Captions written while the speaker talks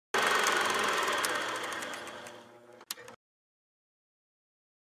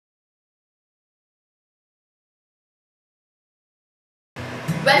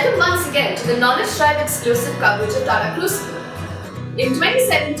Welcome once again to the Knowledge Tribe exclusive coverage of TATA Crucible. In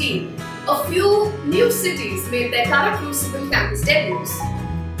 2017, a few new cities made their TATA Crucible campus debuts.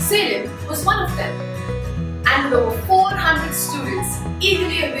 Salem was one of them. And with over 400 students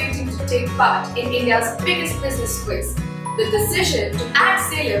eagerly awaiting to take part in India's biggest business quiz, the decision to add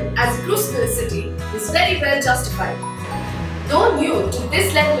Salem as a Crucible city was very well justified. Though new to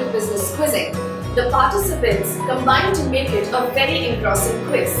this level of business quizzing, the participants combined to make it a very engrossing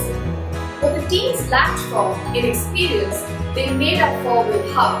quiz. What the teams lacked for in experience, they made up for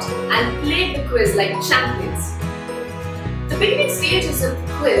with heart and played the quiz like champions. The beginning stages of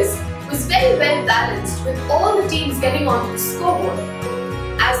the quiz was very well balanced, with all the teams getting onto the scoreboard.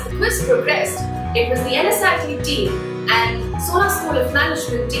 As the quiz progressed, it was the NSIT team and Salem School of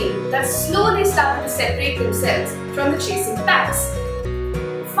Management team that slowly started to separate themselves from the chasing packs.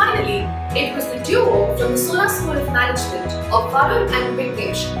 Finally, it was the duo from the Salem School of Management of Varun and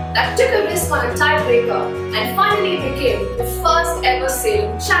Vignesh that took a risk on a tiebreaker and finally became the first ever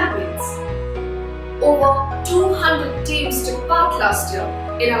Salem champions. Over 200 teams took part last year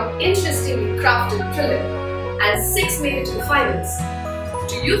in our interestingly crafted prelim, and 6 made it to the finals.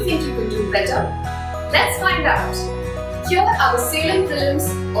 Do you think you can do better? Let's find out. Here are the Salem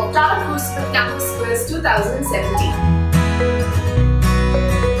prelims of TATA Crucible Campus Quiz 2017.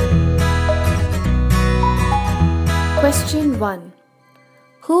 Question 1.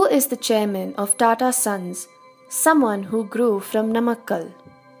 Who is the chairman of Tata Sons, someone who grew from Namakkal?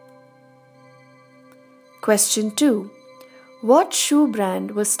 Question 2. What shoe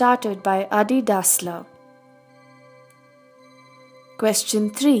brand was started by Adi Dassler?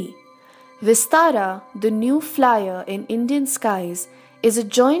 Question 3. Vistara, the new flyer in Indian skies, is a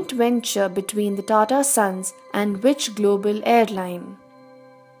joint venture between the Tata Sons and which global airline?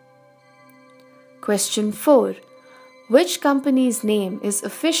 Question 4. Which company's name is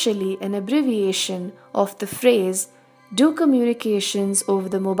officially an abbreviation of the phrase "do communications over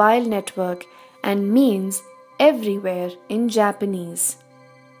the mobile network" and means everywhere in Japanese?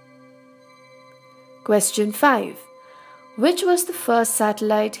 Question 5. Which was the first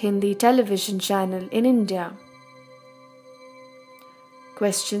satellite Hindi television channel in India?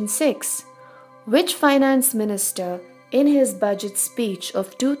 Question 6. Which finance minister in his budget speech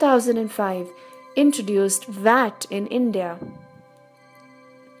of 2005 introduced VAT in India?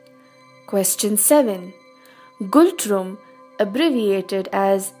 Question 7. Gultrum, abbreviated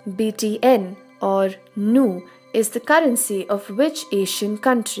as BTN or NU, is the currency of which Asian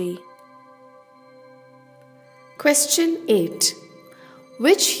country? Question 8.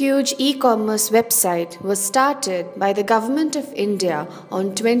 Which huge e-commerce website was started by the Government of India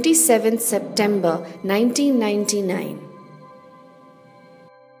on 27 September 1999?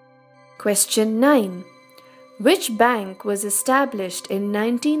 Question 9. Which bank was established in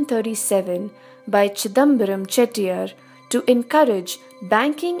 1937 by Chidambaram Chettiar to encourage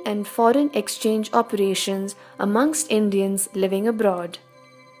banking and foreign exchange operations amongst Indians living abroad?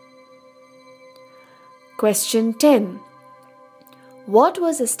 Question 10. What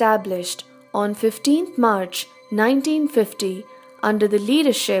was established on 15th March 1950 under the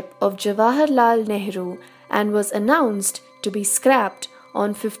leadership of Jawaharlal Nehru and was announced to be scrapped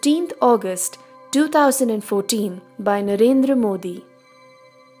on 15th August 2014 by Narendra Modi?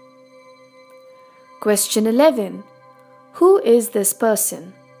 Question 11. Who is this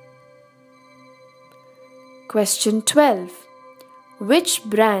person? Question 12. Which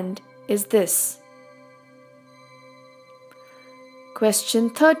brand is this? Question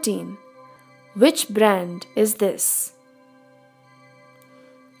 13. Which brand is this?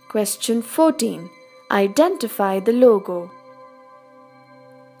 Question 14. Identify the logo.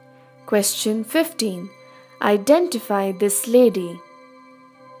 Question 15. Identify this lady.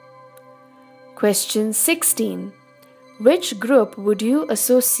 Question 16. Which group would you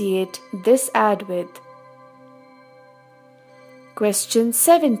associate this ad with? Question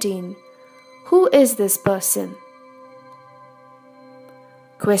 17. Who is this person?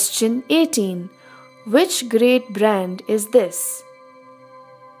 Question 18. Which great brand is this?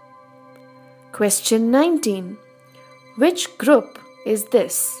 Question 19. Which group is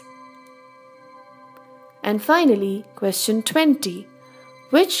this? And finally, question 20.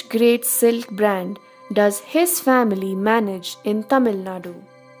 Which great silk brand does his family manage in Tamil Nadu?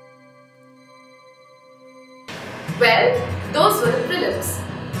 Well, those were the prelims.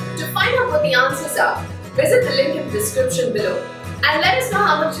 To find out what the answers are, visit the link in the description below and let us know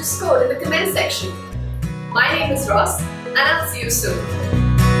how much you scored in the comment section. My name is Ross and I'll see you soon.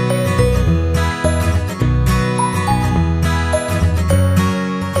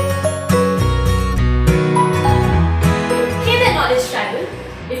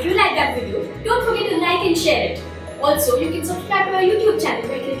 don't forget to like and share it. Also, you can subscribe to our YouTube channel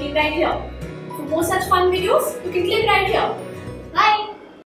by clicking right here. For more such fun videos, you can click right here.